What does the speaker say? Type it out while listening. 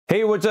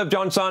Hey, what's up?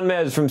 John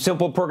Sonmez from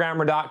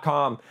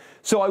simpleprogrammer.com.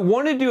 So I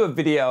want to do a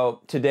video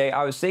today.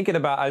 I was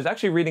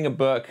actually reading a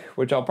book,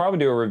 which I'll probably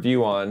do a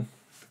review on.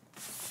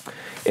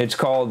 It's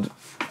called,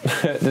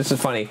 this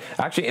is funny,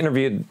 I actually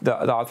interviewed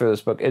the author of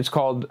this book. It's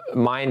called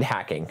Mind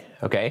Hacking,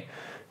 okay?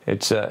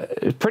 It's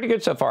pretty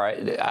good so far.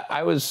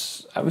 I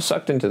was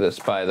sucked into this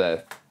by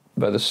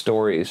the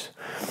stories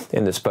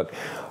in this book.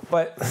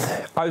 But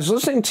I was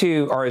listening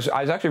to, or I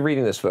was actually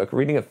reading this book,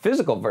 reading a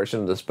physical version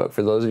of this book.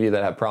 For those of you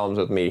that have problems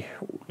with me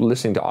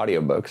listening to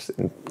audiobooks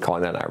and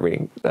calling that not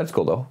reading, that's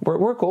cool though.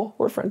 We're cool,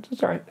 we're friends,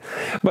 it's all right.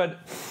 But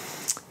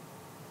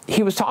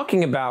he was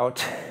talking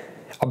about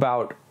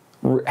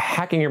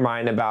hacking your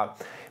mind,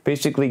 about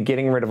basically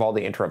getting rid of all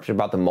the interruption,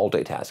 about the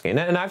multitasking.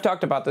 And I've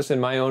talked about this in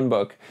my own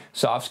book,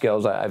 Soft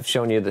Skills. I've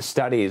shown you the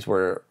studies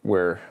where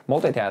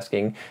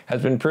multitasking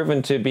has been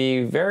proven to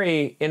be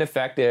very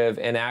ineffective,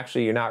 and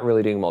actually you're not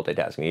really doing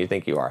multitasking, you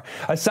think you are.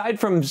 Aside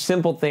from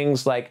simple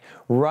things like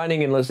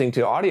running and listening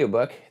to an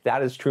audiobook,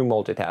 that is true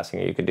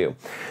multitasking you can do.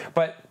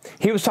 But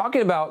he was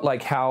talking about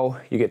like how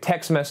you get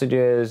text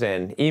messages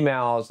and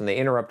emails and they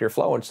interrupt your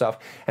flow and stuff.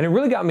 And it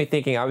really got me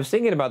thinking. I was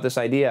thinking about this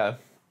idea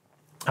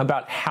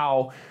about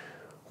how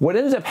what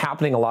ends up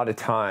happening a lot of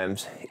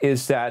times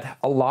is that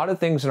a lot of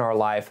things in our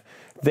life,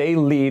 they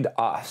lead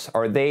us,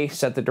 or they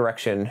set the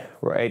direction,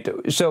 right?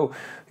 So,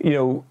 you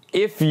know,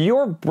 if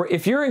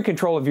you're in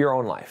control of your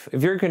own life,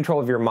 if you're in control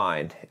of your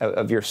mind,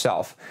 of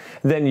yourself,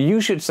 then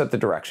you should set the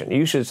direction.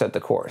 You should set the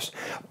course.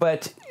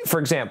 But for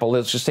example,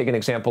 let's just take an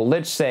example.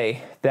 Let's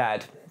say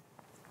that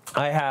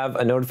I have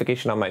a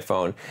notification on my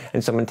phone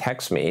and someone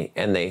texts me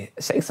and they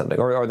say something,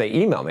 or they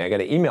email me. I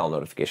get an email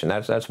notification.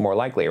 That's more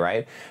likely,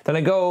 right? Then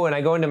I go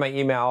into my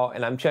email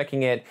and I'm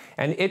checking it,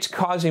 and it's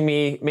causing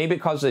me, maybe it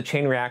causes a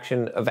chain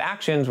reaction of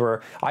actions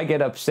where I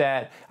get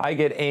upset, I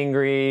get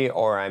angry,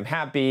 or I'm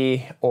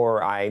happy,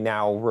 or I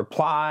now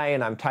reply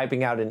and I'm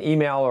typing out an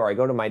email, or I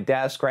go to my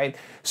desk, right?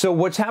 So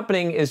what's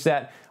happening is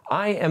that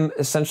I am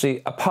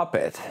essentially a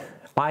puppet.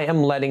 I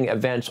am letting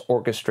events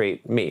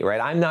orchestrate me,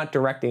 right? I'm not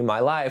directing my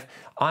life.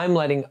 I'm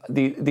letting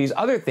these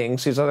other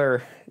things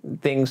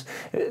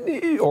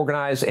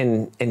organize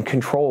and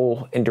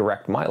control and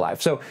direct my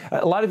life. So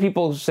a lot of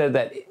people said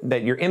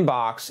that your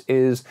inbox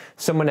is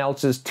someone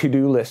else's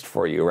to-do list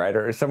for you, right?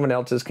 Or someone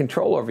else's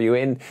control over you.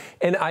 And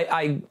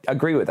I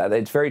agree with that.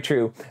 It's very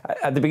true.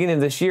 At the beginning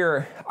of this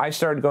year, I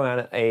started going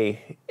on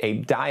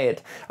a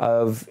diet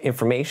of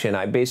information.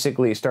 I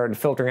basically started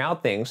filtering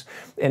out things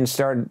and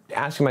started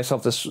asking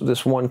myself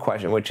this one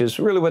question, which is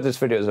really what this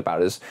video is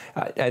about. Is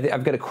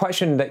I've got a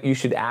question that you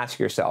should ask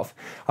yourself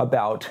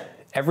about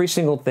every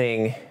single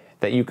thing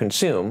that you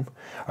consume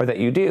or that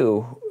you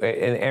do,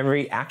 and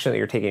every action that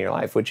you're taking in your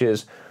life, which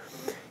is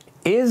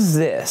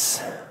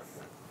this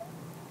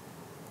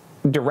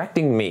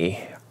directing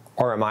me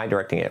or am I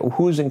directing it?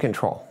 Who's in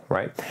control,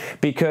 right?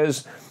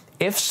 Because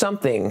if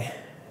something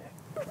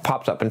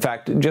pops up, in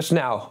fact, just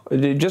now,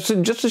 just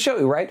to show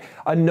you, right?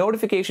 A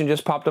notification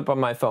just popped up on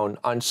my phone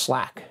on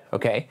Slack,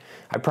 okay?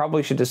 I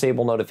probably should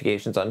disable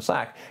notifications on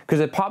Slack because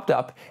it popped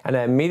up and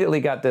I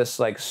immediately got this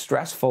like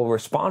stressful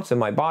response in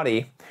my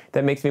body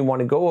that makes me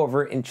want to go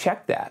over and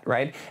check that,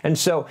 right? And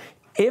so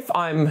if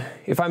I'm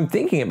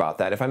thinking about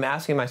that, if I'm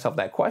asking myself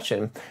that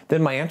question,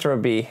 then my answer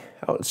would be,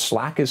 oh,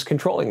 Slack is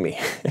controlling me.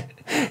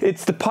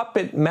 It's the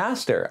puppet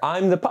master.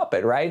 I'm the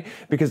puppet, right?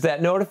 Because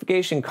that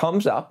notification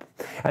comes up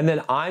and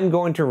then I'm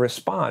going to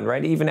respond,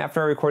 right? Even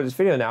after I record this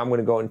video, now I'm going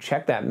to go and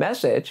check that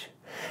message,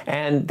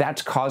 and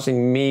that's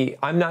causing me,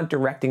 I'm not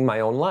directing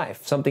my own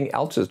life. Something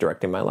else is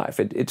directing my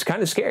life. It's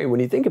kind of scary when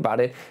you think about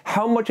it,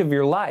 how much of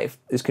your life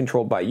is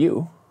controlled by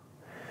you,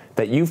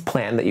 that you've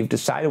planned, that you've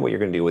decided what you're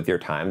going to do with your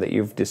time, that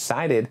you've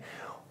decided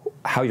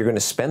how you're going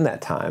to spend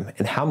that time,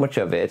 and how much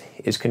of it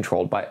is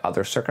controlled by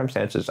other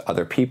circumstances,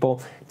 other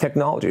people,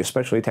 technology,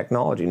 especially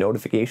technology,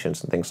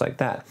 notifications and things like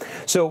that.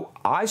 So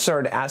I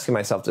started asking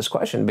myself this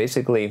question,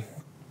 basically,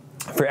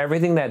 for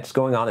everything that's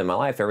going on in my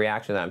life, every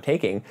action that I'm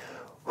taking,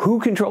 who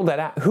controlled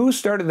that? Who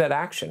started that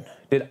action?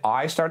 Did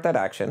I start that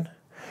action?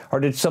 Or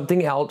did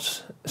something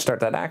else start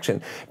that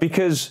action?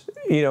 Because,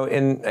 you know,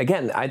 and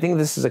again, I think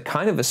this is a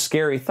kind of a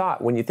scary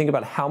thought when you think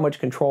about how much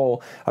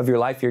control of your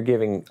life you're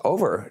giving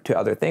over to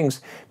other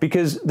things.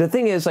 Because the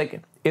thing is,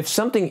 like, if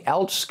something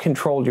else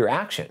controlled your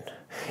action,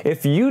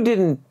 if you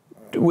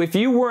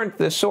weren't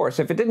the source,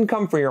 if it didn't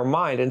come from your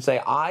mind and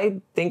say,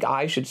 I think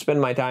I should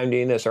spend my time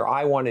doing this, or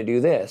I want to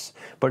do this,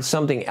 but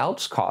something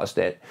else caused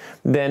it,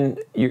 then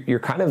you're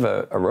kind of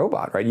a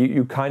robot, right?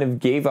 You kind of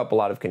gave up a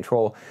lot of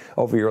control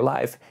over your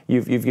life.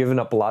 You've given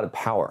up a lot of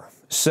power.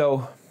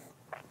 So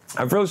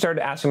I've really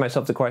started asking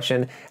myself the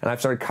question, and I've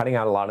started cutting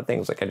out a lot of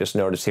things. Like I just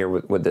noticed here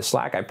with the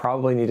Slack, I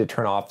probably need to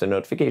turn off the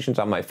notifications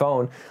on my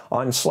phone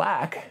on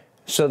Slack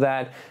so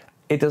that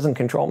it doesn't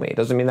control me. It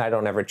doesn't mean that I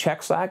don't ever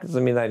check Slack. It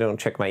doesn't mean that I don't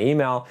check my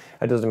email.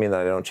 It doesn't mean that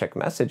I don't check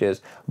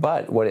messages.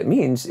 But what it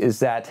means is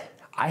that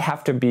I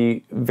have to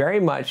be very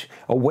much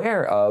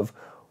aware of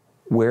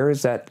where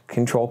is that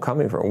control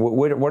coming from?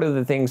 What are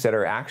the things that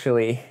are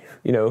actually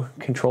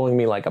controlling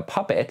me like a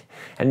puppet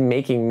and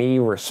making me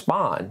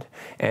respond.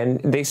 And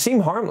they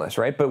seem harmless,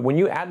 right? But when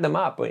you add them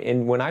up,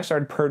 and when I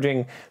started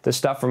purging the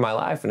stuff from my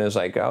life, and it was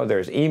like, oh,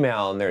 there's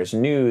email, and there's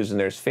news, and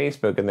there's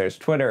Facebook, and there's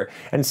Twitter,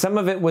 and some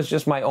of it was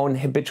just my own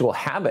habitual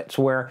habits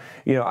where,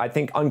 I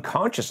think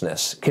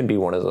unconsciousness can be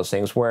one of those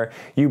things where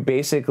you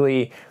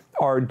basically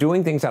are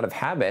doing things out of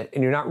habit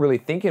and you're not really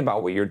thinking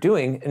about what you're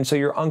doing, and so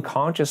you're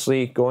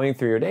unconsciously going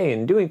through your day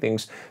and doing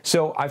things.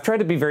 So I've tried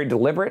to be very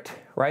deliberate,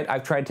 right?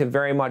 I've tried to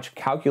very much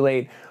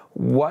calculate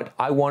what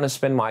I want to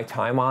spend my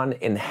time on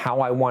and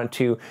how I want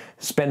to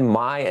spend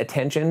my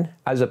attention,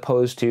 as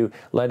opposed to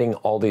letting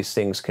all these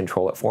things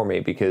control it for me.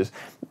 Because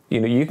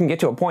you can get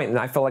to a point, and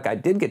I feel like I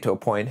did get to a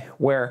point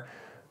where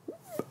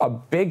a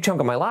big chunk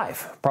of my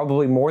life,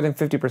 probably more than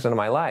 50% of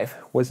my life,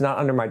 was not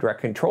under my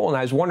direct control. And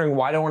I was wondering,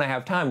 why don't I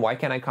have time? Why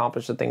can't I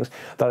accomplish the things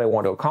that I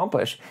want to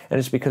accomplish? And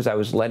it's because I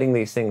was letting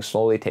these things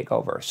slowly take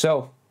over.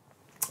 So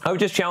I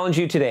would just challenge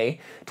you today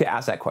to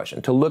ask that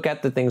question, to look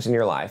at the things in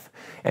your life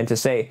and to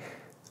say,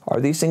 are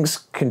these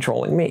things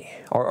controlling me?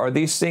 Or are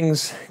these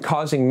things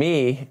causing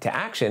me to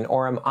action?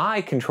 Or am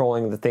I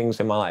controlling the things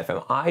in my life?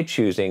 Am I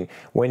choosing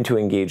when to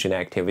engage in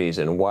activities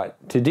and what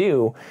to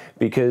do?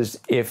 Because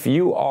if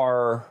you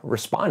are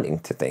responding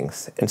to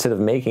things instead of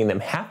making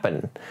them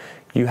happen,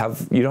 you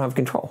don't have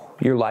control.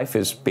 Your life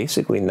is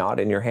basically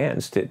not in your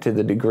hands to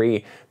the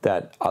degree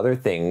that other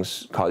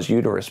things cause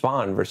you to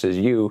respond versus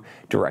you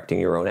directing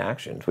your own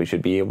actions. We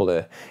should be able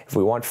to, if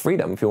we want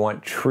freedom, if we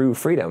want true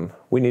freedom,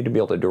 we need to be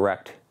able to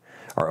direct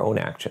our own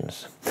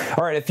actions.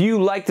 All right, if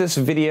you like this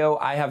video,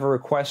 I have a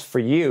request for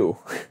you.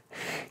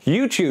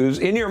 You choose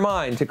in your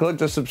mind to click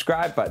the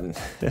subscribe button.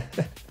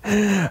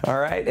 All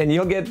right, and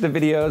you'll get the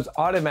videos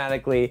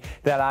automatically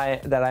that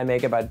I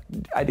make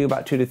I do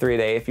about 2 to 3 a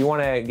day. If you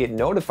want to get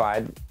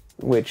notified,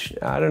 which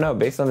I don't know,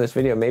 based on this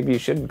video, maybe you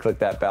shouldn't click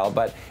that bell,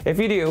 but if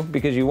you do,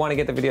 because you want to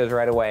get the videos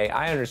right away,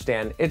 I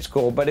understand, it's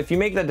cool. But if you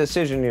make that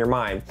decision in your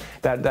mind,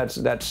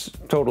 that's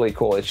totally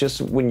cool. It's just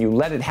when you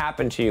let it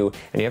happen to you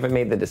and you haven't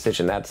made the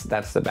decision, that's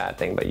the bad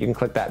thing. But you can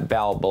click that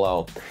bell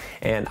below,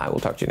 and I will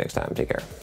talk to you next time. Take care.